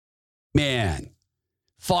Man,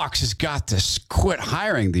 Fox has got to quit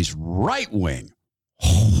hiring these right-wing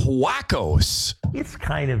wackos. It's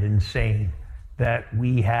kind of insane that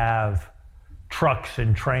we have trucks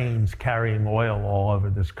and trains carrying oil all over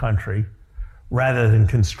this country rather than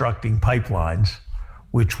constructing pipelines,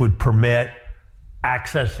 which would permit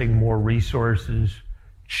accessing more resources,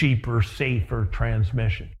 cheaper, safer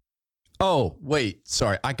transmission. Oh, wait.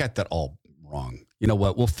 Sorry. I got that all wrong. You know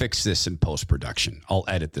what? We'll fix this in post-production. I'll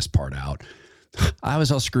edit this part out. I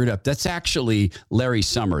was all screwed up. That's actually Larry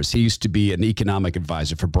Summers. He used to be an economic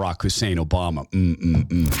advisor for Barack Hussein Obama.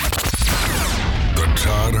 The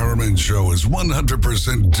Todd Herman Show is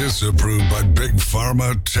 100% disapproved by big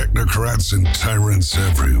pharma, technocrats, and tyrants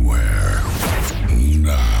everywhere.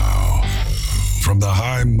 Now, from the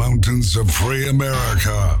high mountains of free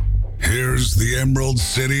America, here's the Emerald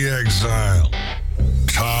City exile,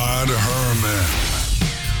 Todd Herman.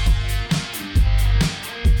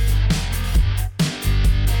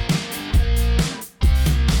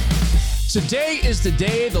 Today is the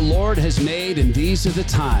day the Lord has made, and these are the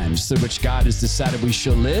times through which God has decided we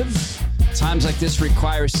shall live. Times like this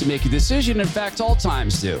require us to make a decision. In fact, all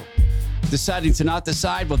times do. Deciding to not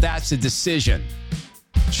decide, well, that's a decision.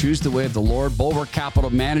 Choose the way of the Lord. Bulwark Capital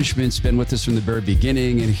Management's been with us from the very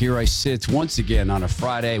beginning, and here I sit once again on a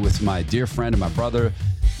Friday with my dear friend and my brother,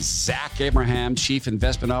 Zach Abraham, Chief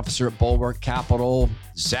Investment Officer at Bulwark Capital.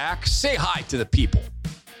 Zach, say hi to the people.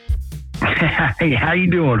 Hey, how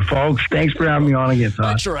you doing, folks? Thanks for having me on again, Todd.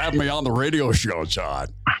 Thanks for having me on the radio show,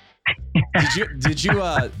 Todd. Did you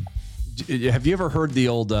have you ever heard the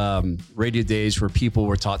old radio days where people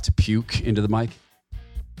were taught to puke into the mic?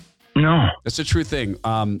 No. That's a true thing.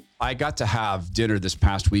 I got to have dinner this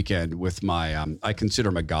past weekend with my, I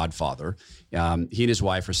consider my godfather. He and his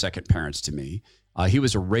wife are second parents to me. He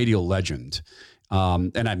was a radio legend.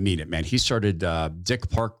 And I mean it, man. He started Dick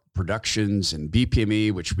Park Productions and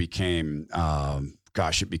BPME, which became,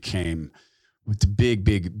 it became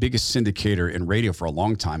the biggest syndicator in radio for a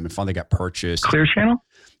long time, and finally got purchased. Clear Channel?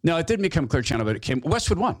 No, it didn't become Clear Channel, but it came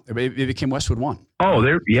Westwood One. It became Westwood One. Oh,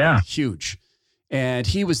 yeah. Huge. And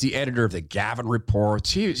he was the editor of the Gavin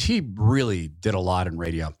Reports. He really did a lot in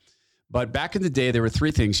radio. But back in the day, there were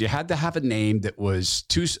three things. You had to have a name that was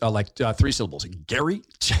three syllables. Gary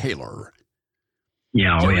Taylor.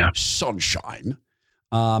 Yeah, oh, yeah. Sunshine.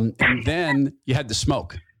 And then you had to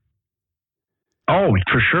smoke. Oh,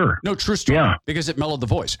 for sure. No, true story. Yeah. Because it mellowed the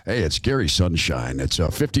voice. Hey, it's Gary Sunshine. It's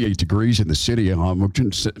 58 degrees in the city. How would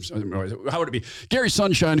it be? Gary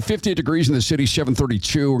Sunshine, 58 degrees in the city,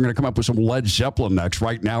 732. We're going to come up with some Led Zeppelin next.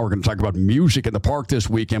 Right now, we're going to talk about music in the park this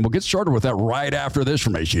weekend. We'll get started with that right after this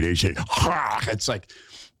from AC/DC. It's like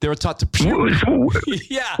they were taught to puke.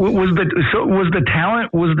 Yeah. Was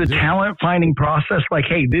the talent finding process like,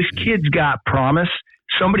 hey, this kid's got promise?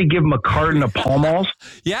 Somebody give him a carton of Pall Malls.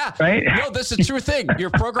 Yeah. Right? No, this is a true thing. Your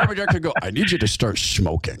program director go, I need you to start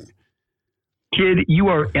smoking. Kid, you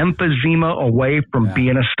are emphysema away from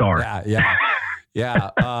being a star. Yeah.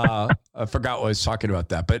 I forgot what I was talking about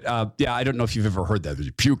that. But I don't know if you've ever heard that.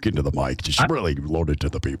 You puke into the mic. Just really load it to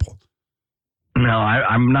the people. No,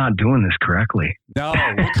 I'm not doing this correctly. No,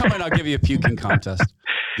 we'll come in. I'll give you a puking contest.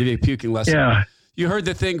 Give you a puking lesson. Yeah. You heard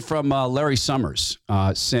the thing from Larry Summers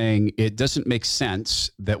saying it doesn't make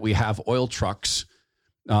sense that we have oil trucks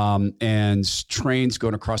and trains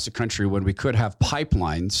going across the country when we could have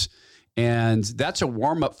pipelines. And that's a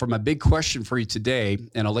warm up from a big question for you today.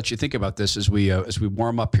 And I'll let you think about this as we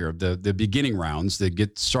warm up here, the beginning rounds, the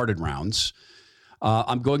get started rounds.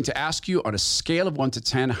 I'm going to ask you on a scale of 1 to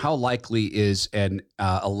 10, how likely is an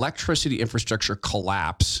electricity infrastructure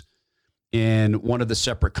collapse in one of the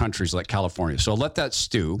separate countries like California? So let that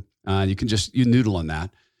stew. You can you noodle on that.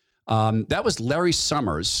 That was Larry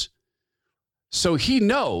Summers. So he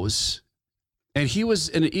knows, and he was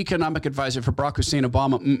an economic advisor for Barack Hussein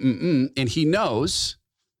Obama, and he knows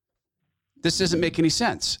this doesn't make any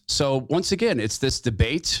sense. So once again, it's this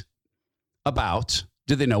debate about,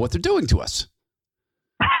 do they know what they're doing to us?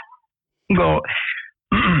 Well,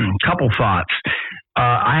 couple thoughts.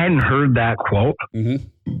 I hadn't heard that quote,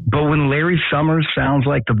 but when Larry Summers sounds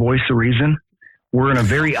like the voice of reason, we're in a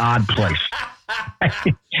very odd place.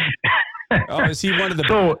 Oh, is he one of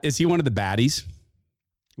the? Is he one of the baddies?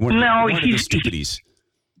 One of the stupidies.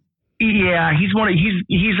 Yeah, he's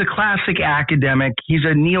a classic academic. He's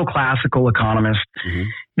a neoclassical economist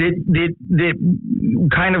that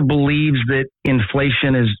kind of believes that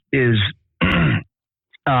inflation is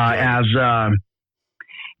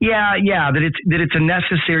that it's a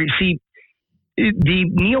necessary. See, the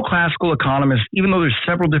neoclassical economists, even though there's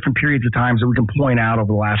several different periods of times that we can point out over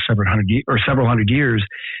the last several hundred years,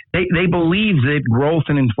 they believe that growth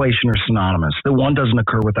and inflation are synonymous, that one doesn't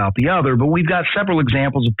occur without the other. But we've got several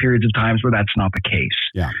examples of periods of times where that's not the case.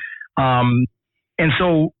 Yeah. And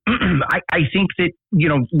so I think that,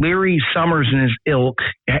 Larry Summers and his ilk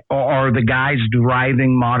are the guys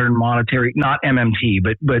driving modern monetary, not MMT,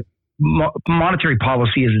 but monetary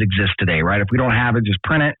policy as it exists today, right? If we don't have it, just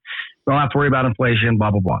print it. We don't have to worry about inflation, blah,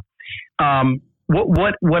 blah, blah.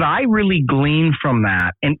 What I really glean from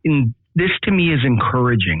that, and this to me is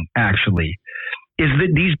encouraging, actually, is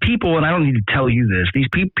that these people, and I don't need to tell you this, these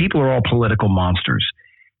people are all political monsters.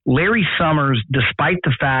 Larry Summers, despite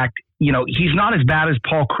the fact, he's not as bad as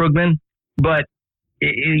Paul Krugman, but,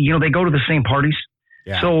 they go to the same parties.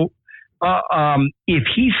 Yeah. So if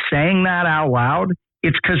he's saying that out loud,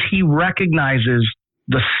 it's because he recognizes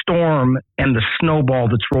the storm and the snowball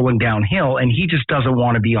that's rolling downhill, and he just doesn't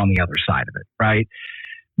want to be on the other side of it, right?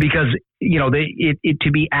 Because, to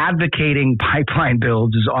be advocating pipeline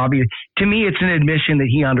builds is obvious. To me, it's an admission that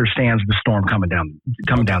he understands the storm coming down the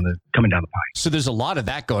pipe. So there's a lot of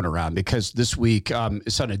that going around, because this week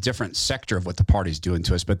it's on a different sector of what the party's doing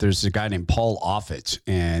to us. But there's a guy named Paul Offit,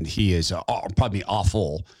 and he is probably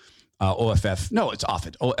awful. OFF. No, it's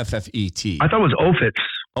Offit. OFFET. I thought it was Offit's.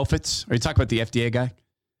 Offit's? Are you talking about the FDA guy?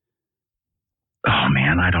 Oh,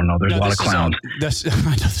 man, I don't know. There's a lot of clowns. I know there's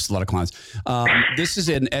a lot of clowns. This is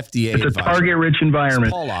an FDA It's a advisor. target-rich environment.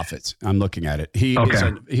 It's Paul Offit. I'm looking at it. He's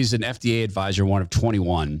an FDA advisor, one of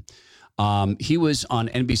 21. He was on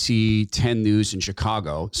NBC 10 News in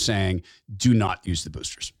Chicago saying, do not use the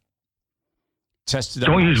boosters.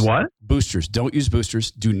 Don't use what? Boosters. Don't use boosters.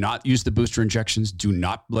 Do not use the booster injections.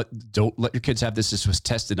 Don't let your kids have this. This was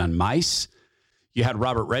tested on mice. You had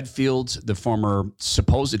Robert Redfield, the former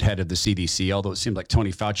supposed head of the CDC, although it seemed like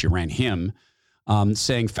Tony Fauci ran him,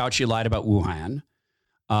 saying Fauci lied about Wuhan.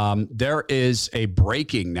 There is a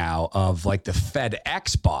breaking now of like the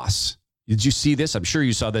FedEx boss. Did you see this? I'm sure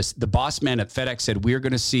you saw this. The boss man at FedEx said, we're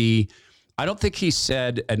going to see, I don't think he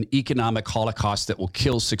said an economic holocaust that will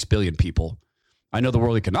kill 6 billion people. I know the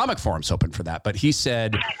World Economic Forum's hoping for that, but he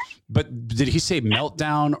said, but did he say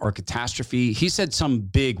meltdown or catastrophe? He said some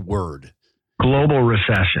big word. Global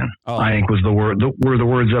recession, I think was were the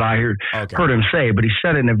words that I heard him say, but he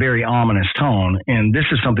said it in a very ominous tone. And this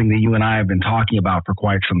is something that you and I have been talking about for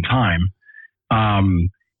quite some time. And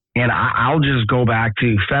I'll just go back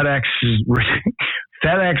to FedEx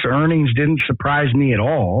earnings didn't surprise me at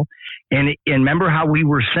all. And remember how we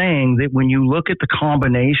were saying that when you look at the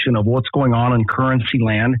combination of what's going on in currency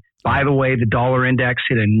land, by the way, the dollar index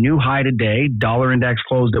hit a new high today. Dollar index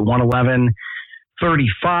closed at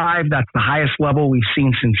 111.35. That's the highest level we've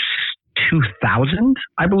seen since 2000,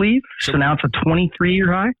 I believe. So now it's a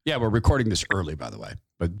 23-year high. Yeah, we're recording this early, by the way.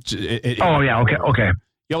 But okay.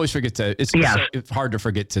 You always forget to. It's hard to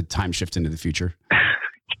forget to time shift into the future.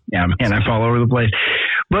 Yeah, man, I fall over the place.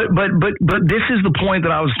 But this is the point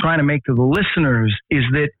that I was trying to make to the listeners, is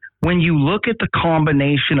that when you look at the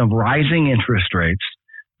combination of rising interest rates,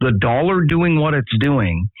 the dollar doing what it's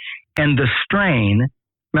doing, and the strain,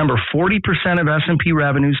 remember 40% of S&P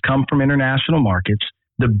revenues come from international markets.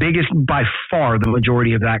 The biggest, by far, the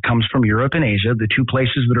majority of that comes from Europe and Asia, the two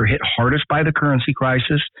places that are hit hardest by the currency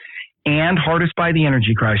crisis and hardest by the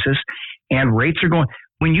energy crisis, and rates are going.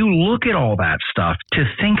 When you look at all that stuff, to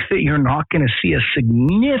think that you're not going to see a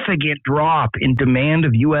significant drop in demand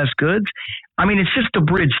of U.S. goods, I mean, it's just a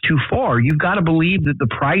bridge too far. You've got to believe that the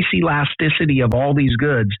price elasticity of all these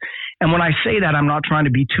goods, and when I say that, I'm not trying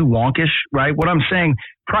to be too wonkish, right? What I'm saying,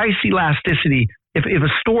 price elasticity, if a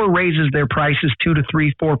store raises their prices 2 to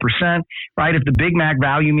 3, 4%, right? If the Big Mac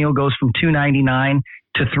value meal goes from $2.99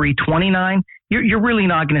 to $3.29, you're really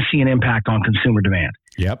not going to see an impact on consumer demand.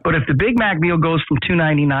 Yep. But if the Big Mac meal goes from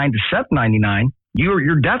 $2.99 to $7.99,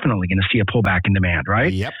 you're definitely going to see a pullback in demand,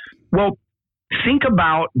 right? Yep. Well, think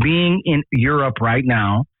about being in Europe right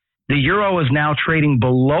now. The euro is now trading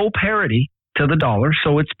below parity to the dollar,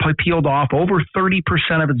 so it's peeled off over 30%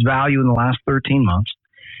 of its value in the last 13 months,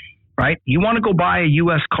 right? You want to go buy a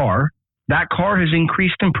U.S. car. That car has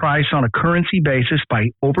increased in price on a currency basis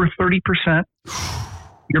by over 30%.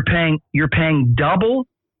 You're paying double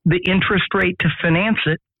the interest rate to finance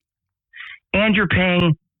it, and you're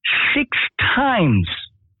paying 6 times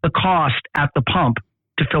the cost at the pump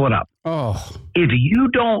to fill it up. Oh, if you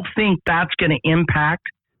don't think that's going to impact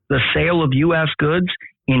the sale of U.S. goods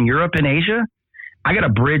in Europe and Asia, I got a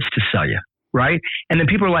bridge to sell you, right? And then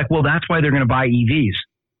people are like, well, that's why they're going to buy EVs.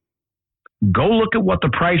 Go look at what the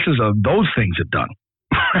prices of those things have done.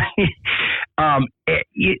 Right?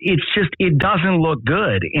 It doesn't look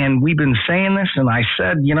good. And we've been saying this, and I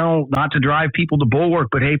said, not to drive people to Bulwark,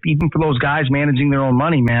 but hey, even for those guys managing their own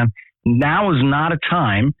money, man, now is not a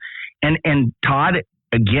time. And Todd,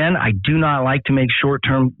 again, I do not like to make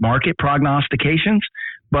short-term market prognostications,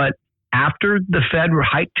 but after the Fed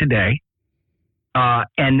hiked today,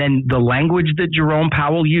 and then the language that Jerome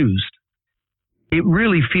Powell used, it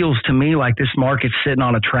really feels to me like this market's sitting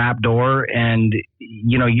on a trap door, and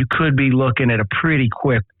you could be looking at a pretty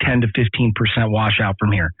quick 10 to 15% washout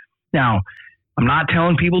from here. Now, I'm not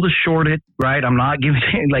telling people to short it, right? I'm not giving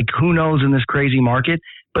who knows in this crazy market,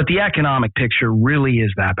 but the economic picture really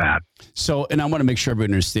is that bad. So, and I want to make sure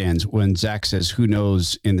everyone understands when Zach says who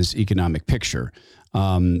knows in this economic picture,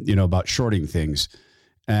 about shorting things.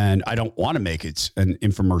 And I don't want to make it an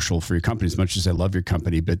infomercial for your company as much as I love your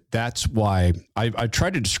company, but that's why I try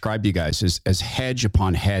to describe you guys as hedge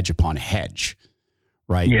upon hedge upon hedge,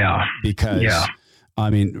 right? Yeah. Because,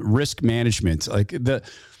 risk management, like the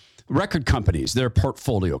record companies, they're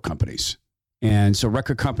portfolio companies. And so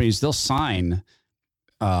record companies, they'll sign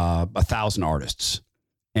 1,000 artists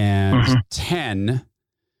and 10,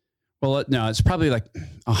 well, no, it's probably like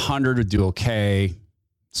 100 would do okay,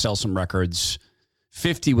 sell some records.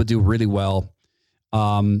 50 would do really well.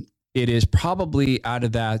 It is probably out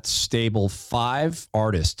of that stable 5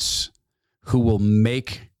 artists who will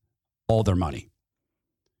make all their money.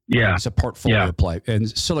 Yeah. It's a portfolio play. And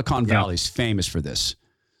Silicon Valley is famous for this.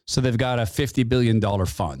 So they've got a $50 billion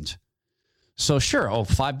fund. So sure,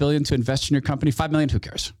 $5 billion to invest in your company, $5 million, who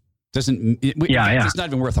cares? It's not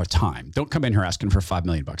even worth our time. Don't come in here asking for $5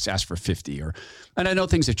 million. Ask for 50. And I know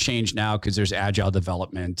things have changed now because there's agile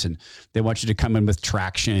development and they want you to come in with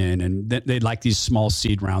traction and they like these small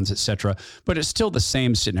seed rounds, et cetera. But it's still the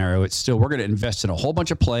same scenario. It's still, we're going to invest in a whole bunch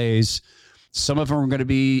of plays. Some of them are going to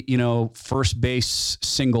be, first base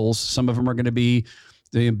singles. Some of them are going to be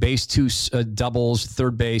the base 2 doubles,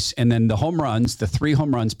 third base, and then the home runs, the 3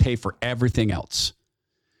 home runs pay for everything else.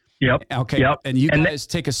 Yep. Okay. Yep. And you guys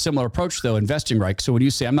take a similar approach, though, investing, right? So when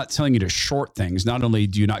you say, I'm not telling you to short things, not only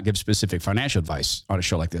do you not give specific financial advice on a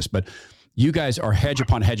show like this, but you guys are hedge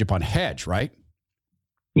upon hedge upon hedge, right?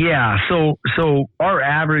 Yeah. So our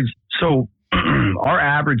average total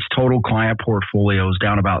client portfolio is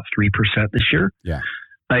down about 3% this year. Yeah.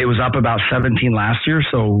 It was up about 17 last year.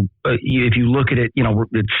 So if you look at it,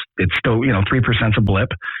 it's still, 3% a blip.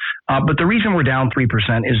 But the reason we're down 3%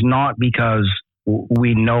 is not because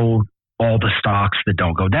we know all the stocks that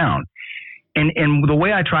don't go down. And the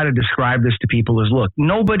way I try to describe this to people is, look,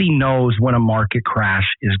 nobody knows when a market crash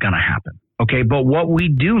is going to happen. Okay. But what we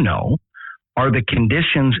do know are the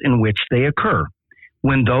conditions in which they occur.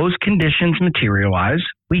 When those conditions materialize,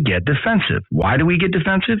 we get defensive. Why do we get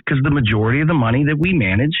defensive? Because the majority of the money that we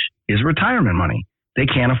manage is retirement money. They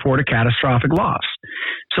can't afford a catastrophic loss.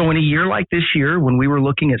 So in a year like this year, when we were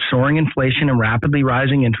looking at soaring inflation and rapidly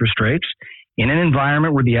rising interest rates, in an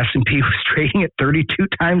environment where the S&P was trading at 32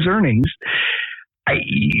 times earnings,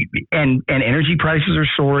 and energy prices are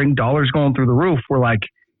soaring, dollars going through the roof, we're like,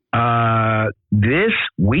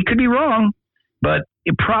 we could be wrong, but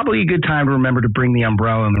it's probably a good time to remember to bring the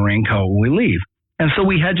umbrella and the raincoat when we leave. And so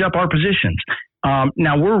we hedge up our positions.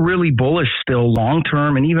 Now we're really bullish still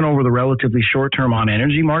long-term and even over the relatively short-term on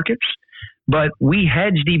energy markets, but we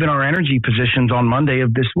hedged even our energy positions on Monday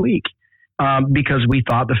of this week. Because we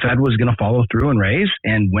thought the Fed was going to follow through and raise.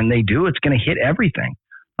 And when they do, it's going to hit everything.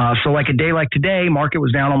 So like a day like today, market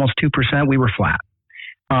was down almost 2%. We were flat.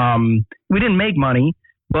 We didn't make money.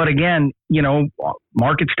 But again,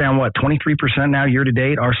 market's down, 23% now year to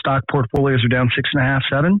date. Our stock portfolios are down 6.5,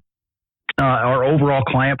 7. Our overall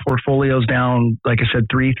client portfolios down, like I said,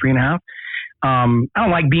 3.5. I don't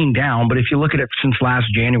like being down, but if you look at it since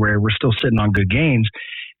last January, we're still sitting on good gains.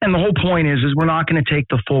 And the whole point is we're not going to take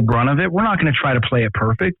the full brunt of it. We're not going to try to play it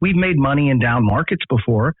perfect. We've made money in down markets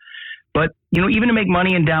before, but even to make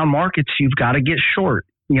money in down markets, you've got to get short.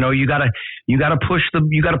 You got to push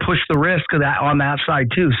the risk of that on that side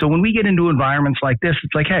too. So when we get into environments like this,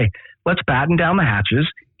 it's like, hey, let's batten down the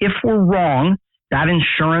hatches. If we're wrong, that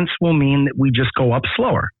insurance will mean that we just go up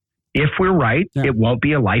slower. If we're right, it won't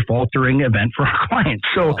be a life-altering event for our clients.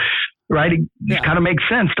 So. Right? It kind of makes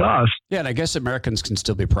sense to us. Yeah, and I guess Americans can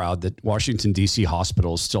still be proud that Washington, D.C.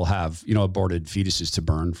 hospitals still have, aborted fetuses to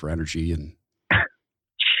burn for energy. And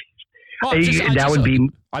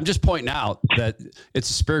I'm just pointing out that it's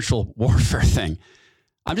a spiritual warfare thing.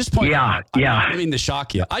 I'm just pointing out. I don't mean to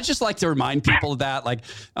shock you. I just like to remind people that, like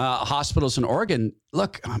hospitals in Oregon,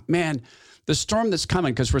 look, man, the storm that's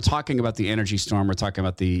coming, because we're talking about the energy storm, we're talking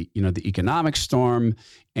about the economic storm,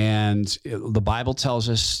 and the Bible tells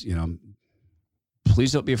us,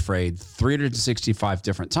 please don't be afraid, 365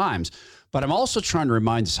 different times. But I'm also trying to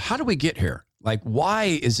remind us, how do we get here? Like,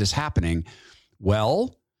 why is this happening?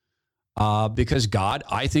 Well, because God,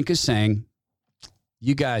 I think, is saying,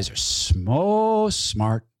 you guys are so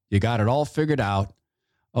smart. You got it all figured out.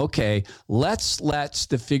 Okay, let's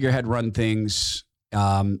the figurehead run things.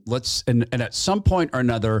 And at some point or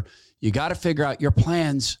another, you got to figure out your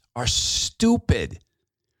plans are stupid.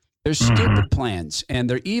 They're stupid plans and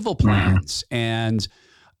they're evil plans. And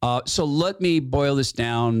so let me boil this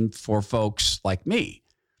down for folks like me.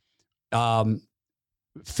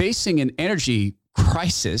 Facing an energy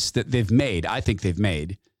crisis that I think they've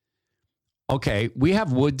made. Okay, we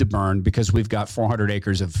have wood to burn because we've got 400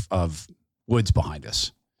 acres of woods behind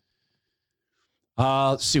us.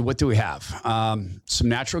 Let's see, what do we have? Some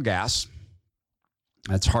natural gas.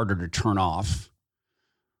 That's harder to turn off.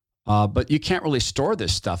 But you can't really store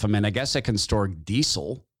this stuff. I mean, I guess I can store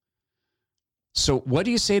diesel. So what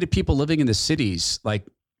do you say to people living in the cities? Like,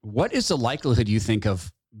 what is the likelihood, you think,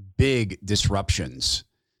 of big disruptions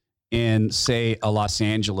in, say, a Los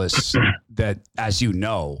Angeles that, as you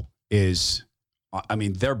know, is, I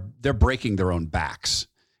mean, they're breaking their own backs,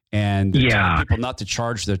 and they're telling people not to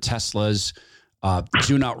charge their Teslas.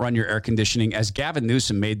 Do not run your air conditioning. As Gavin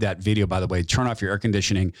Newsom made that video, by the way, turn off your air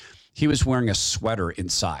conditioning. He was wearing a sweater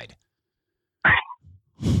inside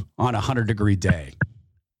on a 100-degree day.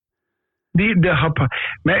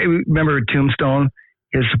 Remember Tombstone?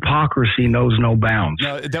 His hypocrisy knows no bounds.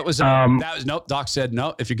 No, that was nope. Doc said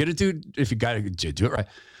no. If you got to do it right.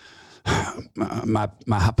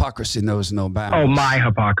 My hypocrisy knows no bounds. Oh, my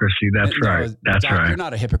hypocrisy. That's right. That's Doc, right. You're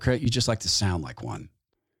not a hypocrite. You just like to sound like one.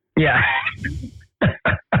 Yeah.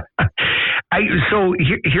 So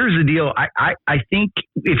here's the deal. I think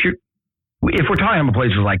if we're talking about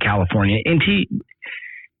places like California,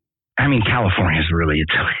 California is really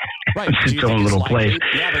its own little place.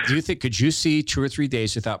 Yeah, but do you think, could you see 2 or 3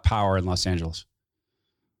 days without power in Los Angeles?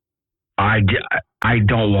 I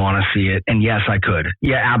don't want to see it. And yes, I could.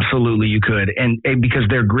 Yeah, absolutely you could. And because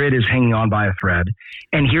their grid is hanging on by a thread.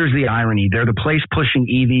 And here's the irony. They're the place pushing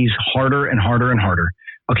EVs harder and harder and harder.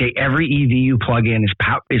 Okay, every EV you plug in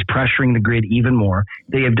is pressuring the grid even more.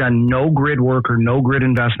 They have done no grid work or no grid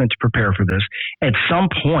investment to prepare for this. At some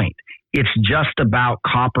point, it's just about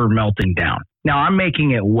copper melting down. Now, I'm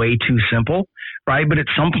making it way too simple, right? But at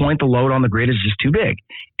some point, the load on the grid is just too big.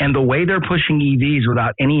 And the way they're pushing EVs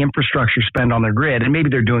without any infrastructure spend on their grid, and maybe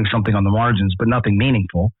they're doing something on the margins, but nothing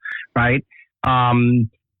meaningful, right?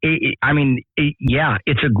 It's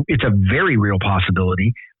a very real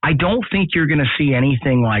possibility. I don't think you're going to see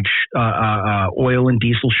anything like oil and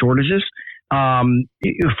diesel shortages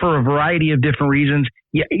for a variety of different reasons.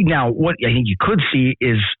 Yeah. Now, what I think you could see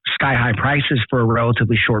is sky high prices for a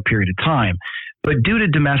relatively short period of time. But due to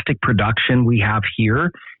domestic production we have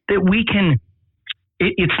here, that we can,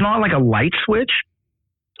 it's not like a light switch,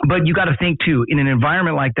 but you got to think too, in an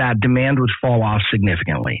environment like that, demand would fall off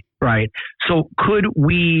significantly, right? So would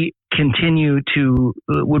we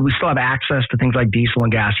still have access to things like diesel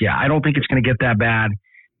and gas? Yeah, I don't think it's going to get that bad.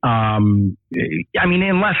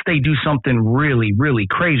 Unless they do something really, really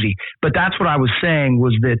crazy. But that's what I was saying,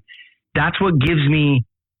 was that's what gives me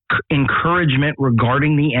encouragement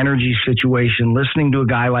regarding the energy situation, listening to a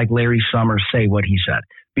guy like Larry Summers say what he said,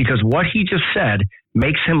 because what he just said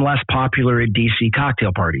makes him less popular at DC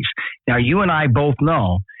cocktail parties. Now, you and I both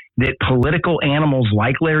know that political animals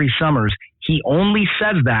like Larry Summers, he only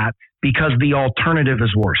says that because the alternative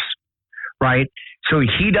is worse, right? So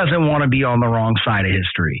he doesn't want to be on the wrong side of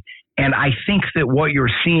history. And I think that what you're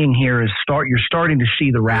seeing here is you're starting to see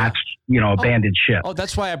the rats, abandoned ship. Oh,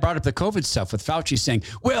 that's why I brought up the COVID stuff with Fauci saying,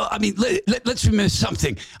 well, I mean, let's remember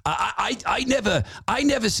something. I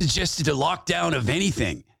never suggested a lockdown of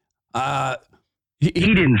anything. He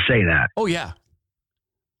didn't say that. Oh, yeah.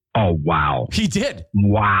 Oh, wow. He did.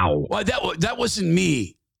 Wow. Well, that wasn't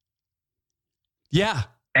me. Yeah.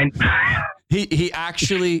 And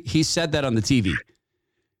he said that on the TV.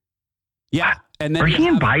 Yeah. And then are he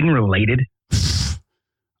and Biden related?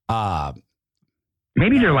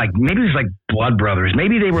 Maybe there's like blood brothers.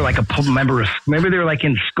 Maybe they were like a member of, maybe they were like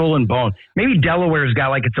in Skull and Bones. Maybe Delaware's got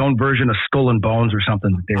like its own version of Skull and Bones or something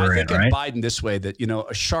that they were in, right? I think of Biden this way, that,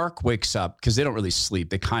 a shark wakes up because they don't really sleep.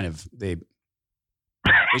 They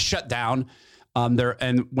shut down.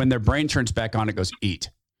 And when their brain turns back on, it goes eat.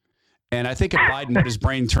 And I think of Biden, when his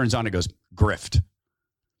brain turns on, it goes grift.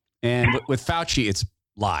 And with Fauci, it's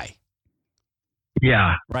lie.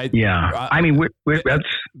 Yeah. Right. Yeah.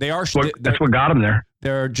 That's what got them there.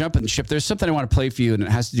 They're jumping the ship. There's something I want to play for you, and it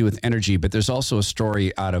has to do with energy, but there's also a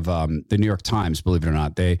story out of the New York Times, believe it or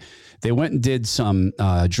not. They went and did some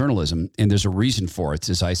journalism, and there's a reason for it,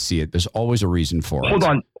 as I see it. There's always a reason for it. Hold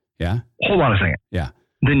on. Yeah? Hold on a second. Yeah.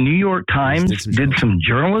 The New York Times did some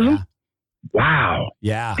journalism? Yeah. Wow.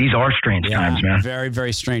 Yeah. These are strange times, man. Very,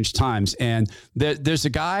 very strange times. And there's a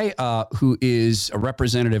guy who is a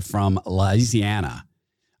representative from Louisiana.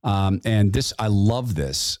 And I love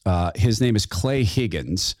this. His name is Clay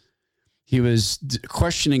Higgins. He was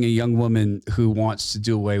questioning a young woman who wants to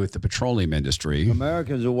do away with the petroleum industry.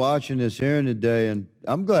 Americans are watching this hearing today, and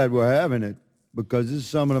I'm glad we're having it because this is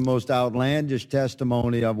some of the most outlandish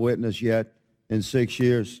testimony I've witnessed yet in 6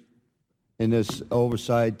 years in this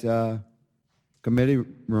oversight committee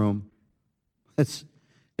room. It's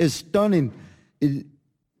stunning.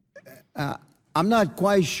 I'm not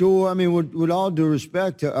quite sure. I mean, with all due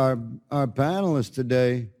respect to our panelists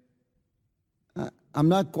today, I'm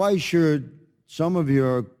not quite sure some of you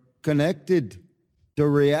are connected to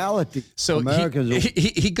reality. So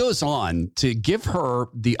he goes on to give her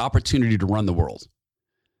the opportunity to run the world.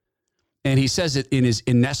 And he says it in his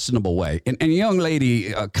inestimable way. And young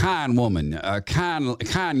lady, a kind woman, a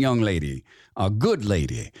kind young lady, a good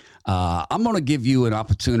lady, I'm going to give you an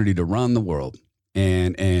opportunity to run the world.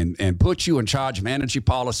 And put you in charge of energy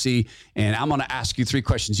policy. And I'm going to ask you 3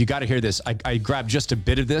 questions. You got to hear this. I grabbed just a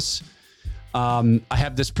bit of this. I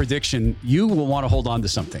have this prediction. You will want to hold on to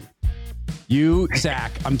something. You,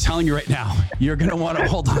 Zach, I'm telling you right now, you're going to want to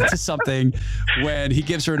hold on to something when he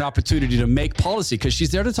gives her an opportunity to make policy, because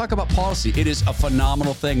she's there to talk about policy. It is a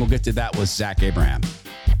phenomenal thing. We'll get to that with Zach Abraham.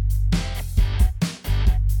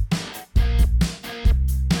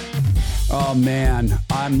 Oh, man,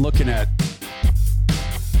 I'm looking at...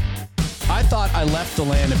 I thought I left the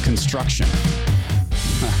land of construction.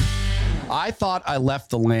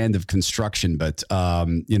 But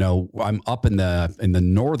I'm up in the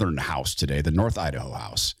northern house today, the North Idaho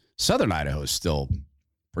house. Southern Idaho is still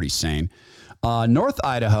pretty sane. North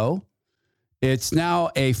Idaho, it's now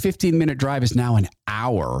a 15-minute drive is now an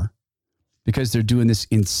hour because they're doing this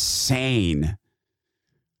insane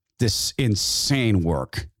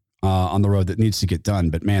work on the road that needs to get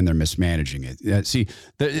done, but man, they're mismanaging it.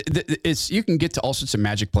 You can get to all sorts of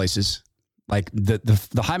magic places, like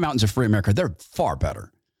the high mountains of free America. They're far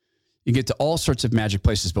better. You get to all sorts of magic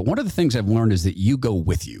places, but one of the things I've learned is that you go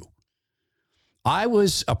with you. I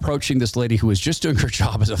was approaching this lady who was just doing her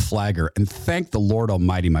job as a flagger, and thank the Lord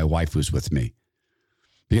Almighty, my wife was with me,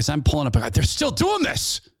 because I'm pulling up. They're still doing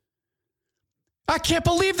this. I can't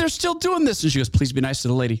believe they're still doing this. And she goes, please be nice to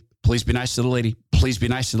the lady. Please be nice to the lady. Please be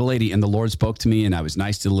nice to the lady. And the Lord spoke to me, and I was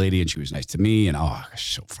nice to the lady, and she was nice to me. And I was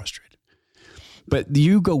so frustrated. But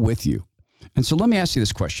you go with you. And so let me ask you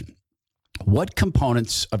this question. What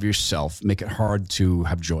components of yourself make it hard to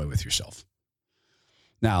have joy with yourself?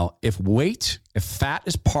 Now, if fat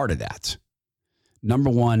is part of that, number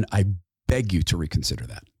one, I beg you to reconsider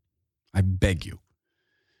that. I beg you.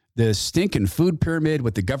 The stinking food pyramid,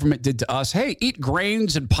 what the government did to us. Hey, eat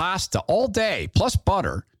grains and pasta all day, plus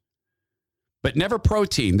butter, but never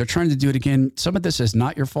protein. They're trying to do it again. Some of this is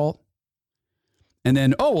not your fault. And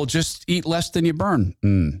then, we'll just eat less than you burn.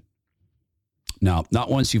 No, not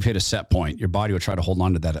once you've hit a set point. Your body will try to hold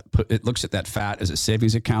on to that. It looks at that fat as a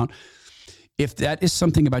savings account. If that is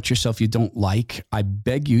something about yourself you don't like, I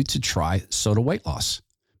beg you to try soda weight loss.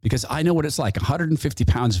 Because I know what it's like, 150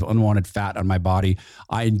 pounds of unwanted fat on my body.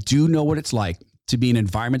 I do know what it's like to be in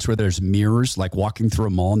environments where there's mirrors, like walking through a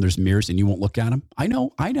mall and there's mirrors and you won't look at them. I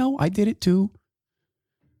know. I did it too.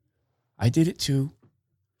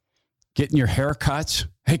 Getting your hair cut.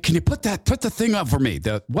 Hey, can you put the thing up for me?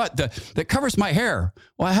 That covers my hair.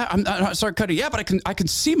 Well, I'm not starting cutting. Yeah, but I can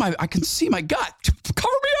see my gut.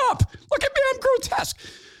 Cover me up. Look at me. I'm grotesque.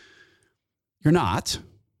 You're not.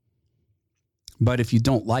 But if you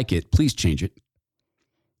don't like it, please change it.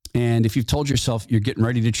 And if you've told yourself you're getting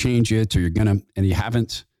ready to change it, or you're going to, and you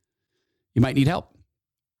haven't, you might need help.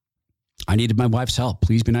 I needed my wife's help.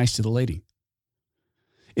 Please be nice to the lady.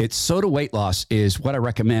 It's Soda Weight Loss is what I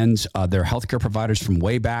recommend. They're healthcare providers from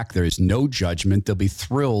way back. There is no judgment. They'll be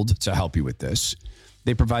thrilled to help you with this.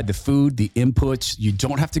 They provide the food, the inputs. You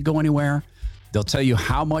don't have to go anywhere. They'll tell you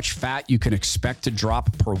how much fat you can expect to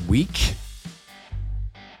drop per week.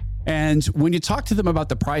 And when you talk to them about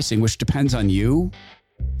the pricing, which depends on you,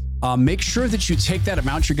 make sure that you take that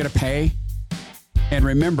amount you're going to pay. And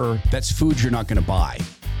remember, that's food you're not going to buy.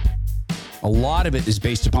 A lot of it is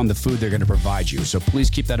based upon the food they're going to provide you. So please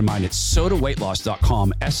keep that in mind. It's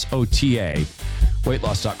sodaweightloss.com, SOTA,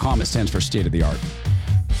 weightloss.com. It stands for state of the art.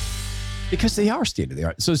 Because they are state of the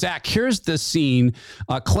art. So, Zach, here's the scene.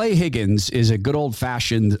 Clay Higgins is a good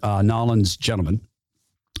old-fashioned Nolans gentleman.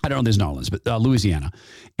 I don't know this Nolans, but Louisiana.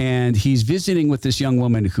 And he's visiting with this young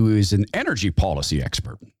woman who is an energy policy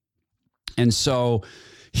expert. And so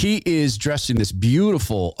he is dressed in this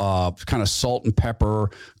beautiful kind of salt and pepper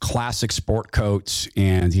classic sport coat.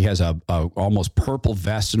 And he has a almost purple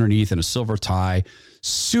vest underneath and a silver tie.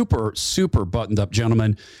 Super, super buttoned up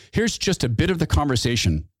gentleman. Here's just a bit of the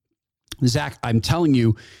conversation. Zach, I'm telling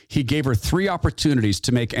you, he gave her 3 opportunities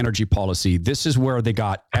to make energy policy. This is where they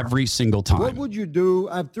got every single time. What would you do?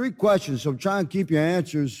 I have 3 questions, so try and keep your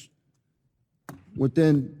answers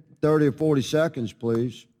within 30 or 40 seconds,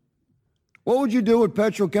 please. What would you do with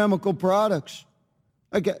petrochemical products?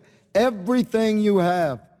 Like everything you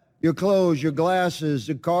have, your clothes, your glasses,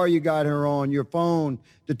 the car you got her on, your phone,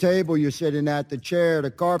 the table you're sitting at, the chair,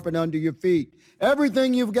 the carpet under your feet,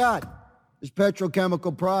 everything you've got is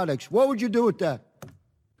petrochemical products. What would you do with that?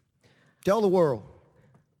 Tell the world.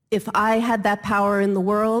 If I had that power in the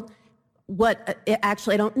world,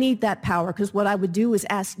 actually, I don't need that power, because what I would do is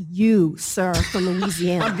ask you, sir, from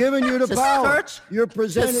Louisiana. I'm giving you the power. You're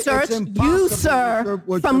presenting. To search you, sir,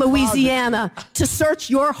 from Louisiana, to search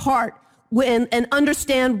your heart and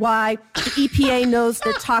understand why the EPA knows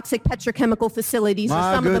that toxic petrochemical facilities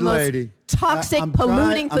are some of the most toxic,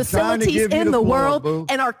 polluting facilities in the world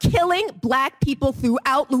and are killing black people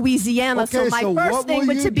throughout Louisiana. Okay, so my first thing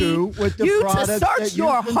would to be you to search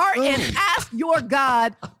your heart and ask your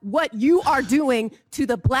God what you are doing to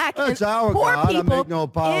the black and poor people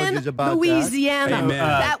in Louisiana.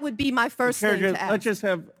 That would be my first thing to ask. Let's just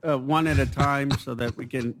have one at a time so that we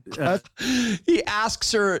can... He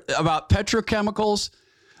asks her about petrochemicals.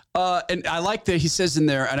 And I like that he says in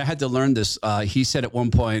there, and I had to learn this. He said at one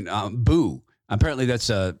point, boo. Apparently that's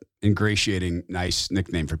a ingratiating, nice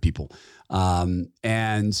nickname for people.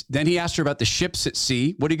 And then he asked her about the ships at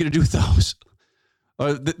sea. What are you going to do with those?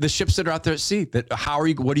 Or the ships that are out there at sea? What are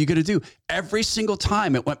you going to do? Every single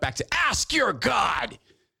time it went back to ask your God.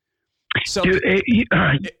 So go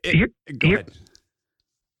ahead.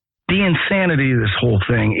 The insanity of this whole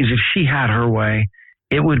thing is if she had her way,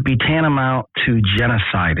 it would be tantamount to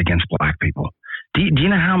genocide against black people. Do you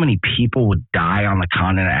know how many people would die on the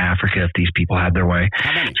continent of Africa if these people had their way? Do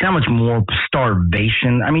you know how much more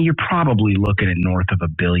starvation? I mean, you're probably looking at north of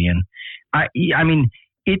 1 billion. I mean,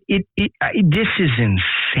 this is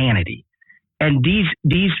insanity. And these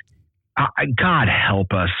God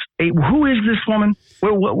help us. Hey, who is this woman?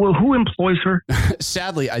 Who employs her?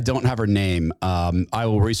 Sadly, I don't have her name. I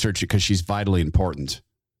will research it because she's vitally important.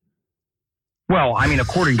 Well, I mean,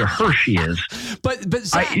 according to her, she is. But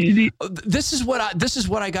Zach, this is what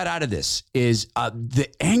I got out of this is the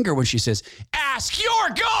anger when she says, "Ask your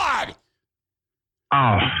God."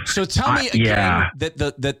 Oh, so tell me again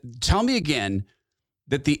tell me again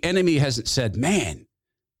that the enemy hasn't said, "Man,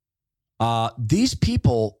 these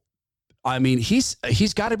people." I mean, he's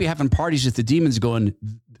got to be having parties with the demons going.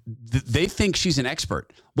 They think she's an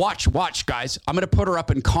expert. Watch, guys. I'm going to put her up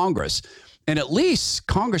in Congress, and at least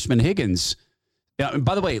Congressman Higgins. And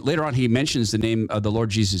by the way, later on, he mentions the name of the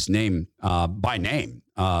Lord Jesus' name by name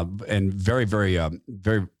and very, very,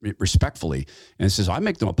 very respectfully. And it says, I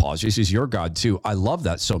make no apologies. He's your God, too. I love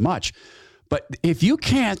that so much. But if you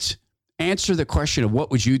can't answer the question of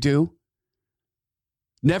what would you do,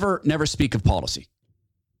 never speak of policy.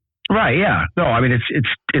 Right. Yeah. No, I mean,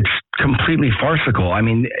 it's completely farcical. I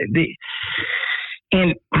mean,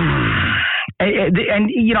 and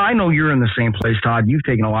you know, I know you're in the same place, Todd. You've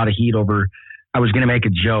taken a lot of heat over. I was going to make a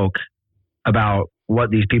joke about what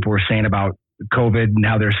these people were saying about COVID and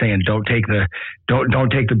how they're saying don't take the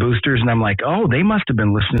boosters, and I'm like, oh, they must have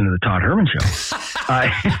been listening to the Todd Herman show.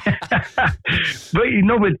 But you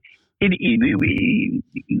know,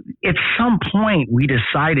 at some point we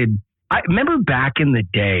decided. I remember back in the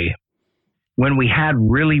day when we had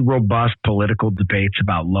really robust political debates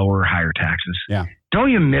about lower or higher taxes. Yeah.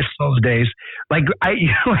 Don't you miss those days? Like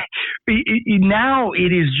now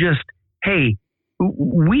it is just, hey,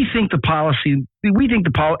 we think the policy,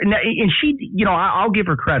 and she, you know, I'll give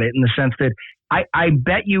her credit in the sense that I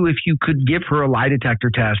bet you if you could give her a lie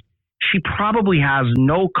detector test, she probably has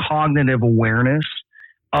no cognitive awareness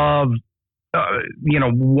of, you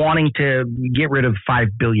know, wanting to get rid of 5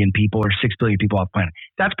 billion people or 6 billion people off the planet.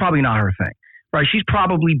 That's probably not her thing, right? She's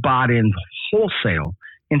probably bought in wholesale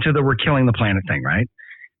into the we're killing the planet thing, right?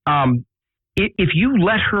 If you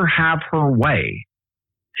let her have her way,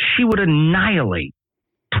 she would annihilate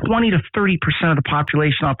 20 to 30% of the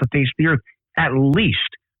population off the face of the earth, at least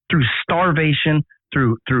through starvation,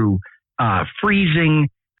 through freezing,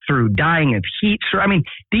 through dying of heat. So, I mean,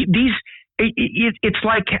 these. it's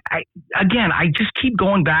like, I just keep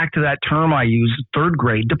going back to that term I use, third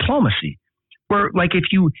grade diplomacy, where like if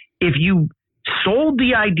you sold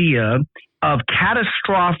the idea of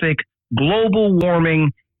catastrophic global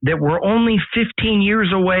warming that we're only 15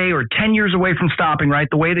 years away or 10 years away from stopping, right?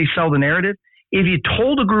 The way they sell the narrative. If you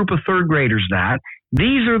told a group of third graders that,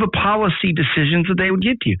 these are the policy decisions that they would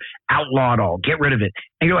give to you. Outlaw it all, get rid of it.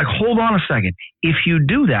 And you're like, hold on a second. If you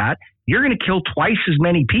do that, you're going to kill twice as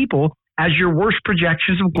many people as your worst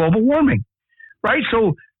projections of global warming, right?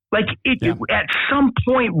 So like at some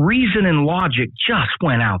point, reason and logic just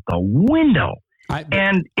went out the window.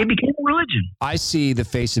 And it became a religion. I see the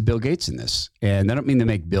face of Bill Gates in this. And I don't mean to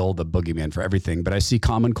make Bill the boogeyman for everything, but I see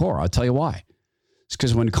Common Core. I'll tell you why. It's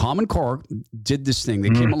because when Common Core did this thing, they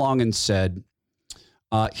came along and said,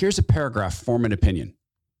 here's a paragraph, form an opinion.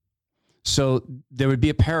 So there would be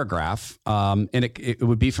a paragraph, and it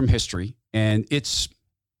would be from history. And it's,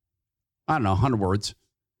 100 words,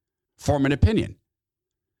 form an opinion.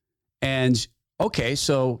 And okay,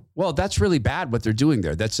 so, well, that's really bad what they're doing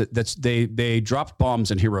there. They dropped bombs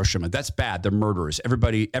in Hiroshima. That's bad. They're murderers.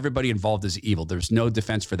 Everybody involved is evil. There's no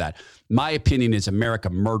defense for that. My opinion is America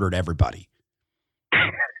murdered everybody.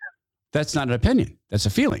 That's not an opinion. That's a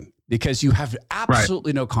feeling, because you have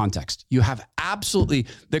absolutely no context. You have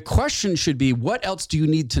the question should be, what else do you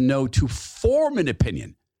need to know to form an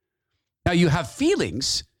opinion? Now you have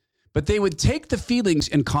feelings, but they would take the feelings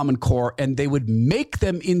in Common Core and they would make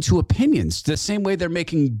them into opinions, the same way they're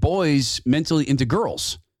making boys mentally into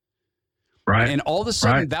girls. Right. And all of a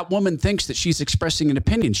sudden, that woman thinks that she's expressing an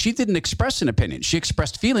opinion. She didn't express an opinion. She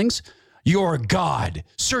expressed feelings. You're God.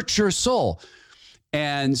 Search your soul.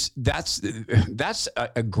 And that's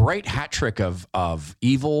a great hat trick of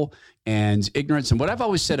evil and ignorance. And what I've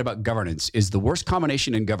always said about governance is the worst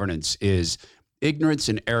combination in governance is ignorance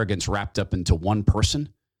and arrogance wrapped up into one person.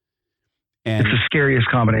 And it's the scariest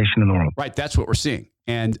combination in the world. Right. That's what we're seeing.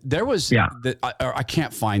 And there was, I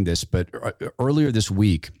can't find this, but earlier this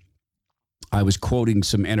week, I was quoting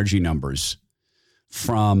some energy numbers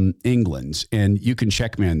from England, and you can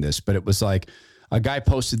check me on this, but it was like a guy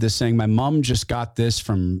posted this saying, my mom just got this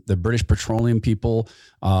from the British Petroleum people.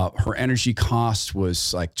 Her energy cost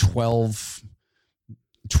was like 12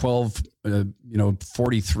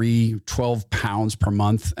 pounds per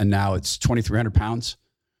month. And now it's 2,300 pounds.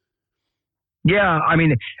 Yeah, I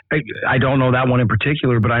mean, I don't know that one in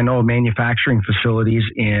particular, but I know of manufacturing facilities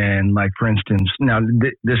in, like, for instance, now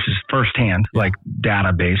this is firsthand, like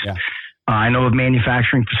database. Yeah. I know of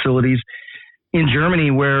manufacturing facilities in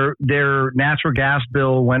Germany where their natural gas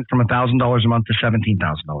bill went from $1,000 a month to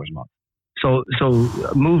 $17,000 a month. So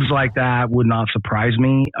moves like that would not surprise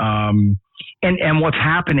me. And what's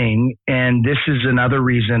happening, and this is another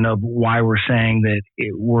reason of why we're saying that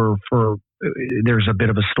there's a bit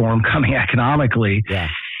of a storm coming economically,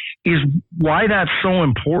 is why that's so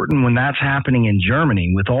important when that's happening in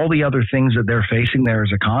Germany with all the other things that they're facing there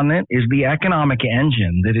as a continent, is the economic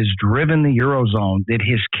engine that has driven the Eurozone, that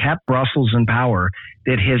has kept Brussels in power,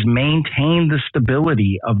 that has maintained the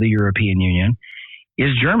stability of the European Union,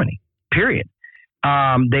 is Germany, period.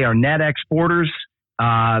 They are net exporters.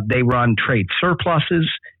 They run trade surpluses.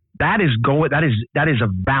 That is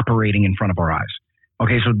evaporating in front of our eyes.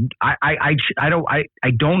 Okay, so I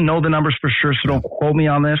don't know the numbers for sure, so don't quote me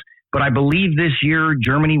on this, but I believe this year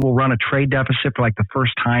Germany will run a trade deficit for like the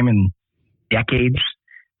first time in decades.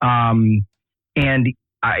 It's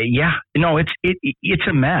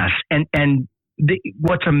a mess. And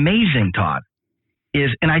what's amazing, Todd, is,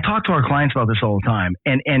 and I talk to our clients about this all the time,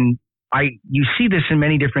 and you see this in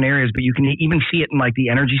many different areas, but you can even see it in like the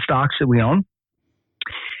energy stocks that we own.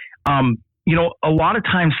 A lot of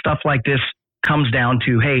times stuff like this comes down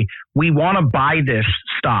to, hey, we want to buy this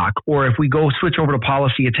stock, or if we go switch over to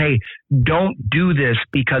policy, it's, hey, don't do this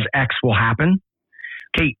because X will happen.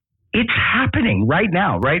 Okay, it's happening right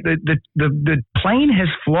now, right? The plane has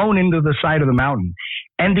flown into the side of the mountain,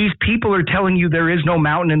 and these people are telling you there is no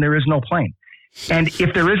mountain and there is no plane. And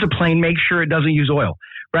if there is a plane, make sure it doesn't use oil,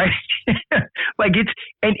 right? Like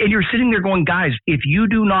and you're sitting there going, guys, if you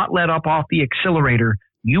do not let up off the accelerator,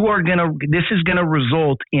 this is gonna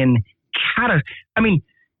result in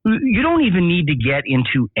you don't even need to get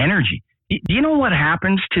into energy. Do you know what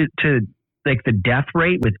happens to like the death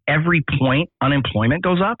rate with every point unemployment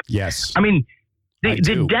goes up? Yes. I mean, the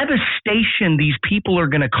devastation these people are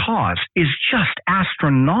going to cause is just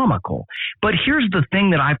astronomical. But here's the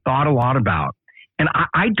thing that I've thought a lot about, and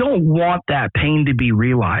I don't want that pain to be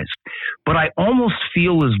realized, but I almost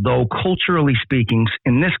feel as though, culturally speaking,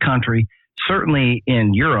 in this country, certainly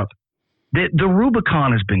in Europe, the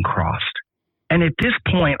Rubicon has been crossed. And at this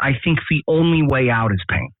point, I think the only way out is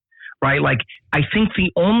pain. right? Like, I think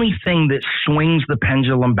the only thing that swings the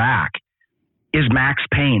pendulum back is Max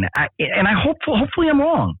Payne. Hopefully I'm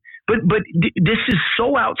wrong, but this is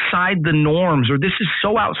so outside the norms, or this is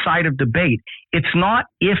so outside of debate. It's not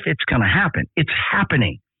if it's going to happen, it's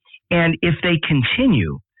happening. And if they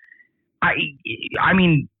continue, I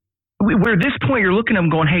mean, we're at this point, you're looking at them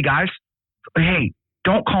going, hey guys, hey,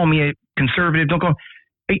 don't call me a conservative. Don't go,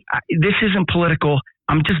 hey, this isn't political.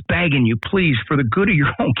 I'm just begging you, please, for the good of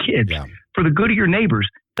your own kids, for the good of your neighbors,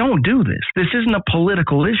 don't do this. This isn't a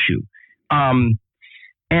political issue.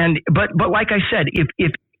 But like I said,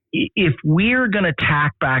 if we're going to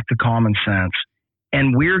tack back to common sense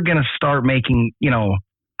and we're going to start making,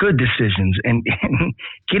 good decisions and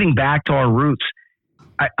getting back to our roots,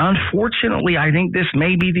 unfortunately, I think this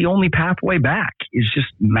may be the only pathway back, is just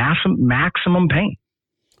maximum pain.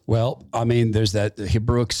 Well, I mean, there's that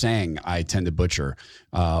Hebrewic saying I tend to butcher.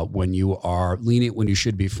 When you are lenient when you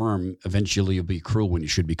should be firm, eventually you'll be cruel when you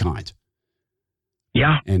should be kind.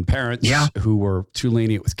 Yeah. And parents who were too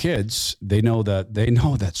lenient with kids, they know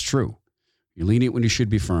that's true. You're lenient when you should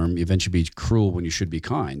be firm, you eventually be cruel when you should be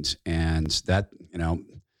kind. And that,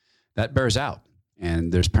 that bears out.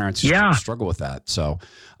 And there's parents who struggle with that. So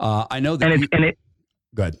I know that.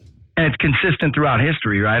 Good. And it's consistent throughout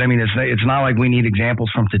history, right? I mean, it's not like we need examples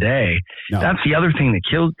from today. No. That's the other thing that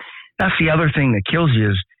kills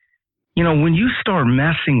you is, when you start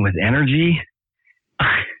messing with energy,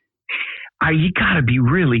 you got to be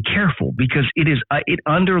really careful, because it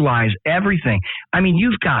underlies everything. I mean,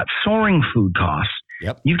 you've got soaring food costs.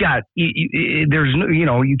 Yep. You've got, there's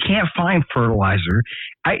no, you can't find fertilizer.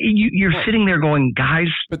 You're sitting there going, guys.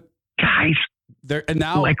 And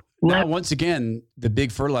now, once again, the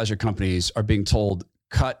big fertilizer companies are being told,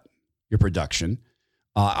 cut your production.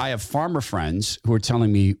 I have farmer friends who are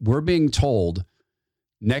telling me, we're being told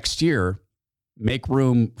next year, make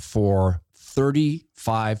room for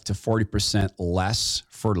 35 to 40% less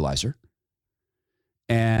fertilizer.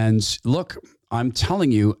 And look, I'm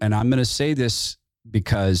telling you, and I'm going to say this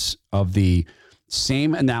because of the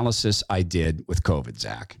same analysis I did with COVID,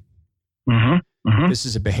 Zach. Mm-hmm. Mm-hmm. This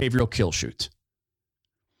is a behavioral kill shoot.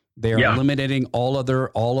 They are eliminating all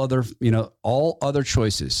other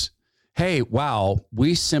choices. Hey, wow,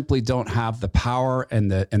 we simply don't have the power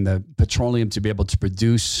and the petroleum to be able to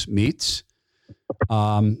produce meats.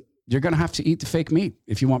 You're going to have to eat the fake meat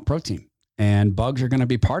if you want protein, and bugs are going to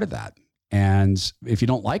be part of that. And if you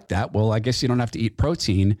don't like that, well, I guess you don't have to eat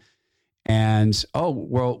protein. And,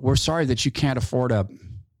 we're sorry that you can't afford a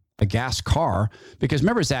gas car, because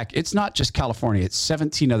remember, Zach, it's not just California. It's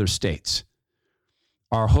 17 other states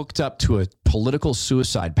are hooked up to a political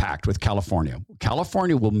suicide pact with California.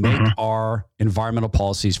 California will make our environmental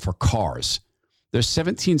policies for cars. There's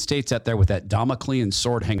 17 states out there with that Damoclean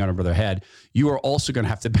sword hanging over their head. You are also going to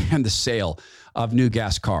have to ban the sale of new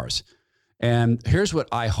gas cars. And here's what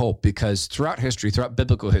I hope, because throughout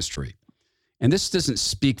biblical history, and this doesn't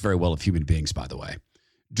speak very well of human beings, by the way,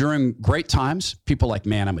 during great times, people are like,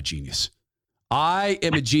 man, I'm a genius. I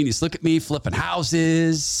am a genius. Look at me flipping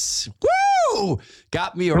houses. Woo!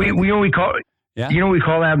 Got me. We call it. Yeah. You know what we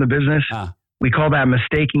call that in the business? We call that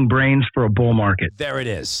mistaking brains for a bull market. There it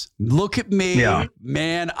is. Look at me,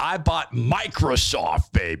 man. I bought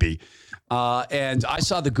Microsoft, baby. And I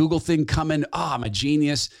saw the Google thing coming. I'm a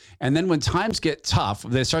genius. And then when times get tough,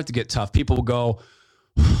 they start to get tough, people will go,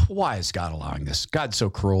 why is God allowing this? God's so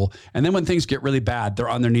cruel. And then when things get really bad, they're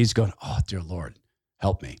on their knees going, oh, dear Lord,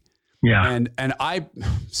 help me. Yeah. And I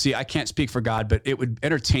can't speak for God, but it would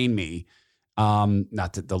entertain me.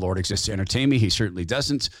 Not that the Lord exists to entertain me. He certainly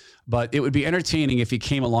doesn't. But it would be entertaining if he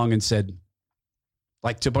came along and said,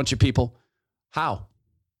 like to a bunch of people, how?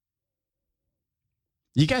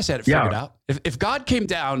 You guys had it figured out. If God came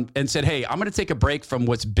down and said, hey, I'm going to take a break from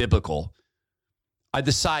what's biblical, I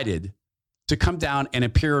decided to come down and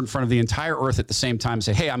appear in front of the entire earth at the same time and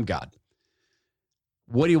say, hey, I'm God.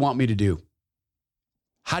 What do you want me to do?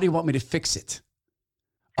 How do you want me to fix it?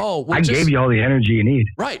 I gave you all the energy you need.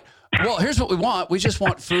 Right. Well, here's what we want. We just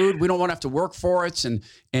want food. We don't want to have to work for it.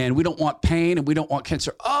 And we don't want pain, and we don't want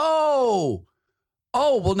cancer. Oh,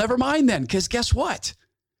 well, never mind then. Because guess what?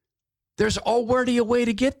 There's already a way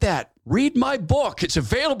to get that. Read my book. It's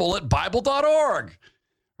available at Bible.org.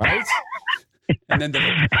 Right? And then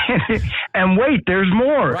and wait, there's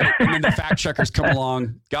more. Right. And then the fact checkers come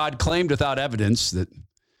along. God claimed without evidence that.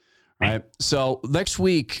 Right. So next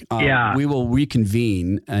week, we will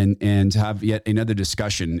reconvene and have yet another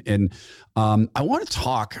discussion. And I want to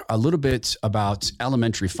talk a little bit about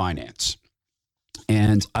elementary finance.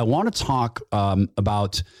 And I want to talk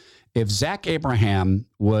about if Zach Abraham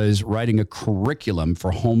was writing a curriculum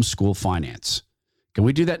for homeschool finance. Can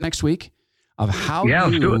we do that next week? Of how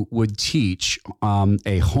you would teach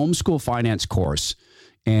a homeschool finance course.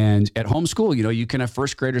 And at homeschool, you can have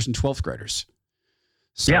first graders and 12th graders.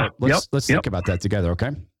 So let's think about that together,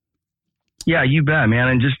 okay? Yeah, you bet,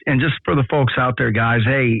 man. And just for the folks out there, guys,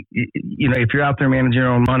 hey, if you're out there managing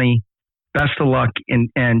your own money, best of luck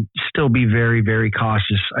and still be very, very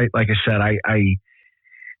cautious. Like I said,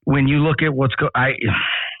 when you look at we've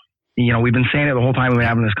been saying it the whole time we've been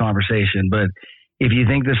having this conversation, but if you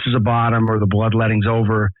think this is a bottom or the bloodletting's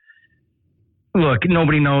over, look,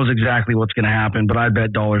 nobody knows exactly what's going to happen, but I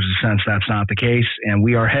bet dollars and cents that's not the case. And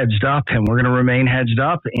we are hedged up, and we're going to remain hedged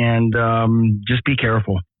up, and just be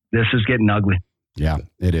careful. This is getting ugly. Yeah,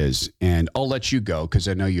 it is. And I'll let you go because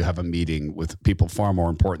I know you have a meeting with people far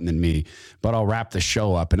more important than me, but I'll wrap the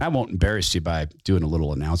show up, and I won't embarrass you by doing a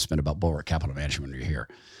little announcement about Bulwark Capital Management when you're here.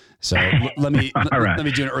 So let me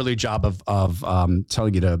do an early job of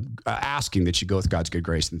telling you asking that you go with God's good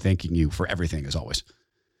grace and thanking you for everything as always.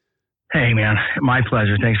 Hey, man, my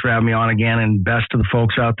pleasure. Thanks for having me on again, and best to the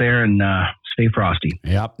folks out there, and stay frosty.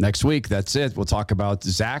 Yep, next week, that's it. We'll talk about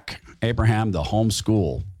Zach Abraham, the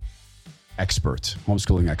homeschooling expert.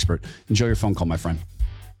 Enjoy your phone call, my friend.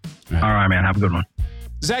 All right, man. Have a good one.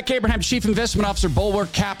 Zach Abraham, Chief Investment Officer,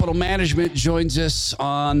 Bulwark Capital Management, joins us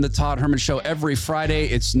on the Todd Herman Show every Friday.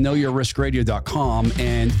 It's knowyourriskradio.com.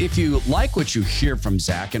 And if you like what you hear from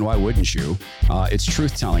Zach, and why wouldn't you? It's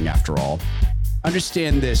truth-telling after all.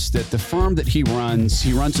 Understand this, that the firm that he runs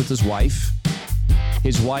with his wife.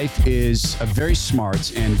 His wife is a very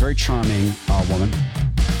smart and very charming woman.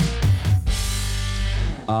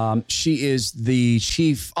 She is the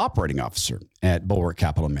chief operating officer at Bulwark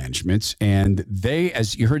Capital Management. And they,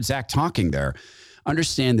 as you heard Zach talking there,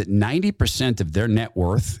 understand that 90% of their net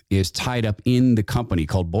worth is tied up in the company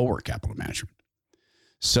called Bulwark Capital Management.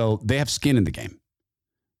 So they have skin in the game.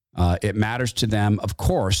 It matters to them, of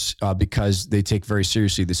course, because they take very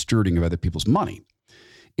seriously the stewarding of other people's money.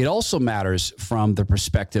 It also matters from the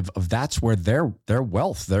perspective of that's where their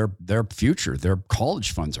wealth, their future, their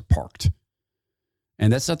college funds are parked. And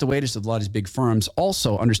that's not the way it is with a lot of these big firms.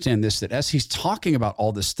 Also, understand this, that as he's talking about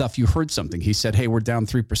all this stuff, you heard something. He said, hey, we're down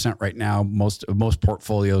 3% right now, most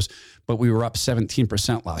portfolios, but we were up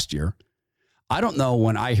 17% last year. I don't know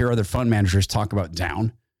when I hear other fund managers talk about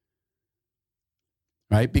down,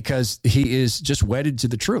 right? Because he is just wedded to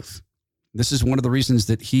the truth. This is one of the reasons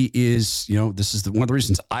that he is, one of the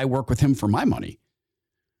reasons I work with him for my money.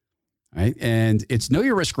 Right. And it's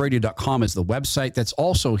knowyourriskradio.com is the website. That's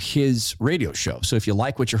also his radio show. So if you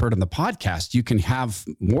like what you heard on the podcast, you can have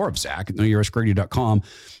more of Zach at knowyourriskradio.com.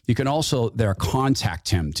 You can also there contact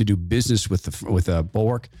him to do business with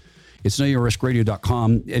Bulwark. It's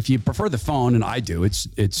knowyourriskradio.com. If you prefer the phone, and I do, it's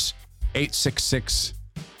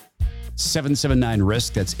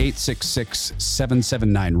 866-779-RISK. That's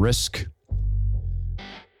 866-779-RISK.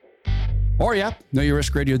 Or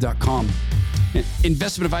knowyourriskradio.com.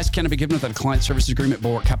 Investment advice cannot be given without a client services agreement.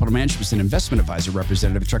 Bulwark Capital Management is an investment advisor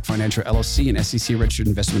representative of Truck Financial LLC and SEC registered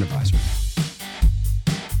investment advisor.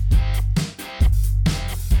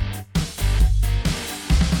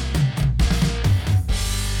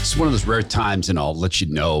 It's one of those rare times, and I'll let you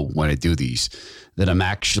know when I do these, that I'm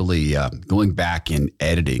actually going back and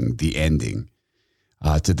editing the ending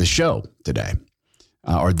to the show today,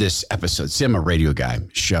 or this episode. See, I'm a radio guy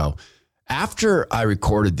show. After I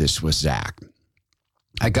recorded this with Zach,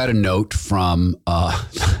 I got a note from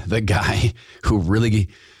the guy who really,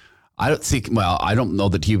 I don't know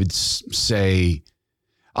that he would say,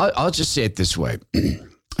 I'll just say it this way.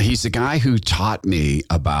 He's the guy who taught me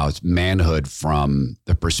about manhood from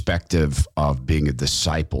the perspective of being a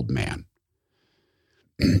discipled man.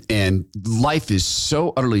 And life is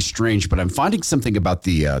so utterly strange, but I'm finding something about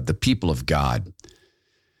the people of God.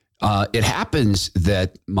 It happens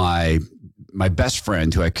that my best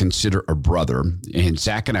friend, who I consider a brother, and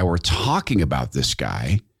Zach and I were talking about this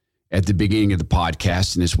guy at the beginning of the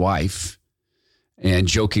podcast and his wife, and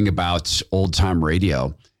joking about old time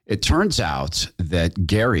radio. It turns out that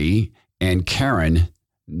Gary and Karen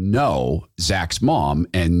know Zach's mom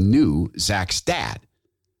and knew Zach's dad.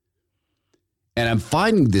 And I'm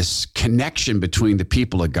finding this connection between the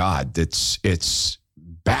people of God it's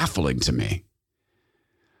baffling to me.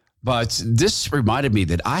 But this reminded me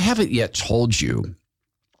that I haven't yet told you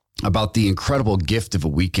about the incredible gift of a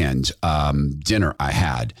weekend dinner I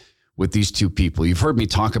had with these two people. You've heard me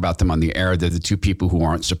talk about them on the air. They're the two people who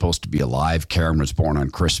aren't supposed to be alive. Karen was born on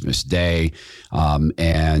Christmas Day,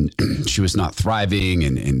 and she was not thriving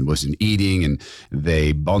and wasn't eating, and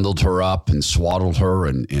they bundled her up and swaddled her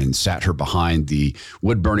and sat her behind the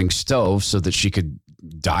wood-burning stove so that she could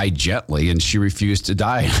die gently, and she refused to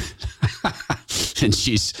die. and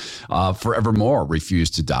she's forevermore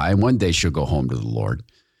refused to die. And one day she'll go home to the Lord.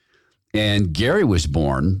 And Gary was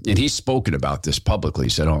born, and he's spoken about this publicly. He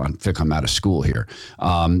said, I think I'm out of school here.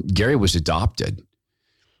 Gary was adopted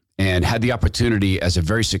and had the opportunity as a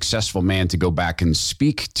very successful man to go back and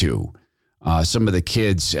speak to some of the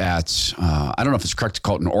kids at, I don't know if it's correct to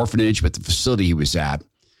call it an orphanage, but the facility he was at,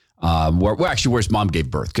 where his mom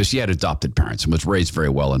gave birth, because he had adopted parents and was raised very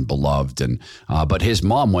well and beloved. And but his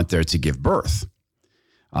mom went there to give birth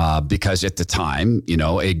because at the time,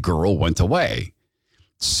 a girl went away.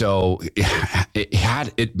 So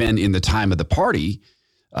had it been in the time of the party,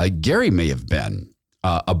 Gary may have been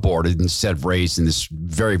aborted instead of raised in this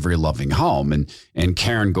very, very loving home, and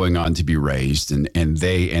Karen going on to be raised, and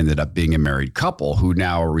they ended up being a married couple who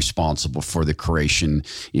now are responsible for the creation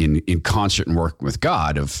in concert and working with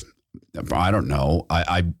God of, I don't know,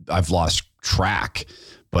 I've lost track,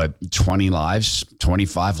 but 20 lives,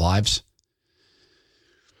 25 lives.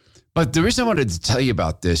 But the reason I wanted to tell you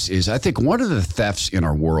about this is I think one of the thefts in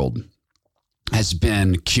our world has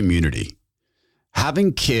been community.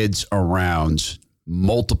 Having kids around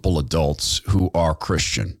multiple adults who are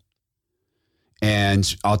Christian.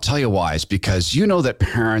 And I'll tell you why. It's because that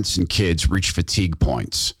parents and kids reach fatigue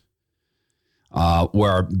points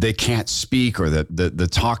where they can't speak, or the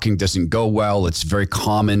talking doesn't go well. It's very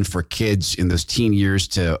common for kids in those teen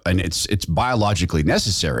years and it's biologically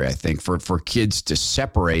necessary, I think, for kids to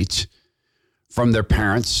separate from their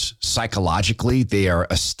parents psychologically. They are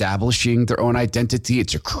establishing their own identity.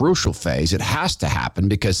 It's a crucial phase. It has to happen,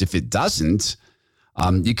 because if it doesn't,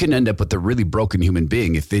 you can end up with a really broken human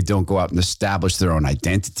being if they don't go out and establish their own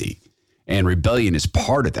identity. And rebellion is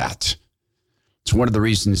part of that. It's one of the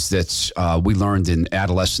reasons that we learned in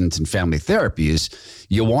adolescent and family therapy is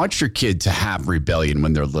you want your kid to have rebellion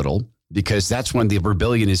when they're little, because that's when the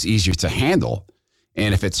rebellion is easier to handle.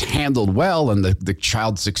 And if it's handled well and the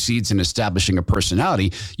child succeeds in establishing a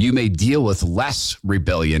personality, you may deal with less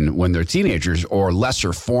rebellion when they're teenagers, or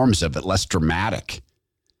lesser forms of it, less dramatic.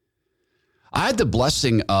 I had the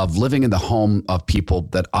blessing of living in the home of people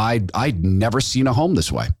that I'd never seen a home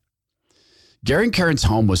this way. Gary and Karen's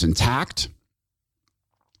home was intact.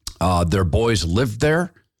 Their boys lived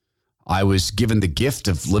there. I was given the gift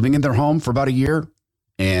of living in their home for about a year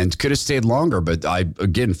and could have stayed longer, but I,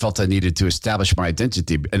 again, felt I needed to establish my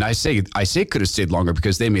identity. And I say could have stayed longer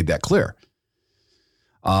because they made that clear.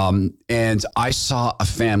 And I saw a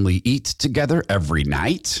family eat together every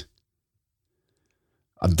night.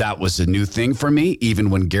 That was a new thing for me.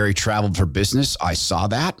 Even when Gary traveled for business, I saw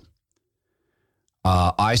that.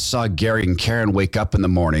 I saw Gary and Karen wake up in the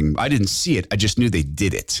morning. I didn't see it. I just knew they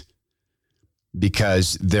did it,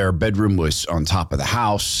 because their bedroom was on top of the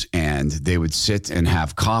house, and they would sit and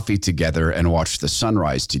have coffee together and watch the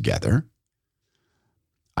sunrise together.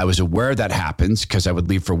 I was aware that happens because I would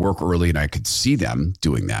leave for work early and I could see them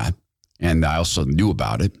doing that. And I also knew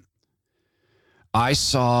about it. I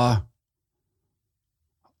saw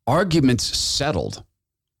arguments settled.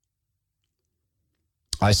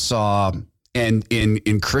 I saw, and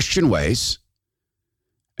in Christian ways,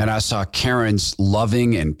 and I saw Karen's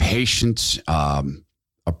loving and patient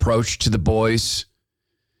approach to the boys.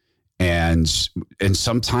 And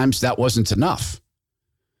sometimes that wasn't enough.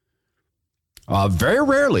 Very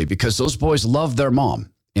rarely, because those boys love their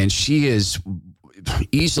mom. And she is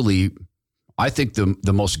easily, I think,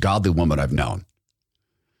 the most godly woman I've known.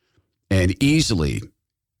 And easily,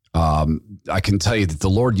 I can tell you that the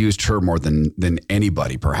Lord used her more than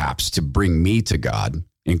anybody, perhaps, to bring me to God,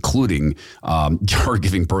 including her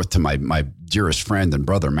giving birth to my dearest friend and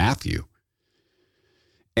brother, Matthew.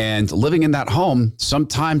 And living in that home,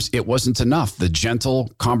 sometimes it wasn't enough. The gentle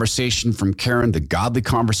conversation from Karen, the godly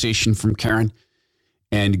conversation from Karen.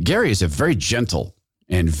 And Gary is a very gentle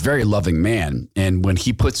and very loving man. And when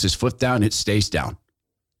he puts his foot down, it stays down.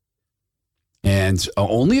 And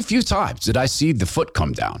only a few times did I see the foot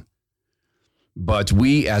come down. But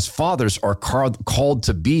we as fathers are called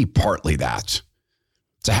to be partly that,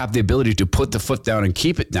 to have the ability to put the foot down and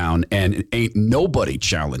keep it down, and ain't nobody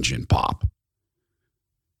challenging Pop.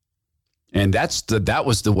 And that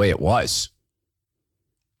was the way it was.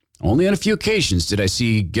 Only on a few occasions did I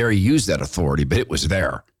see Gary use that authority, but it was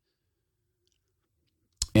there.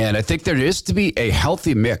 And I think there is to be a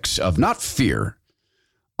healthy mix of not fear,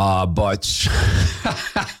 but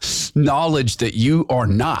knowledge that you are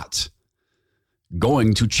not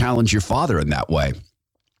going to challenge your father in that way.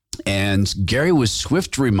 And Gary was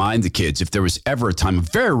swift to remind the kids if there was ever a time,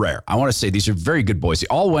 very rare. I want to say these are very good boys. They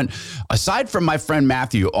all went, aside from my friend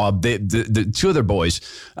Matthew, the two other boys,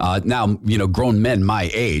 now, grown men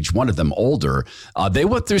my age, one of them older, they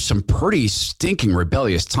went through some pretty stinking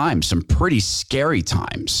rebellious times, some pretty scary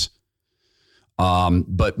times.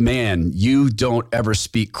 But man, you don't ever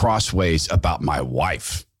speak crossways about my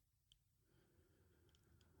wife.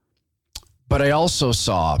 But I also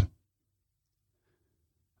saw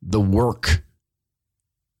the work.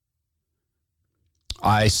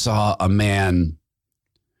 I saw a man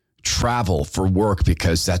travel for work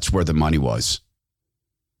because that's where the money was.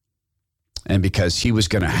 And because he was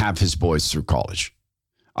going to have his boys through college.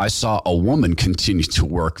 I saw a woman continue to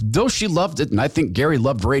work, though she loved it. And I think Gary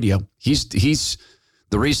loved radio. He's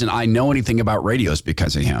the reason I know anything about radio is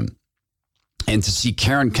because of him. And to see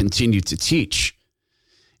Karen continue to teach.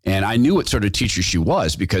 And I knew what sort of teacher she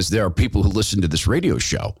was because there are people who listen to this radio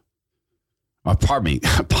show,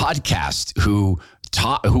 podcast, who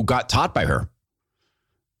got taught by her.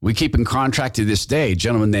 We keep in contact to this day. A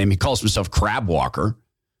gentleman named, he calls himself Crab Walker.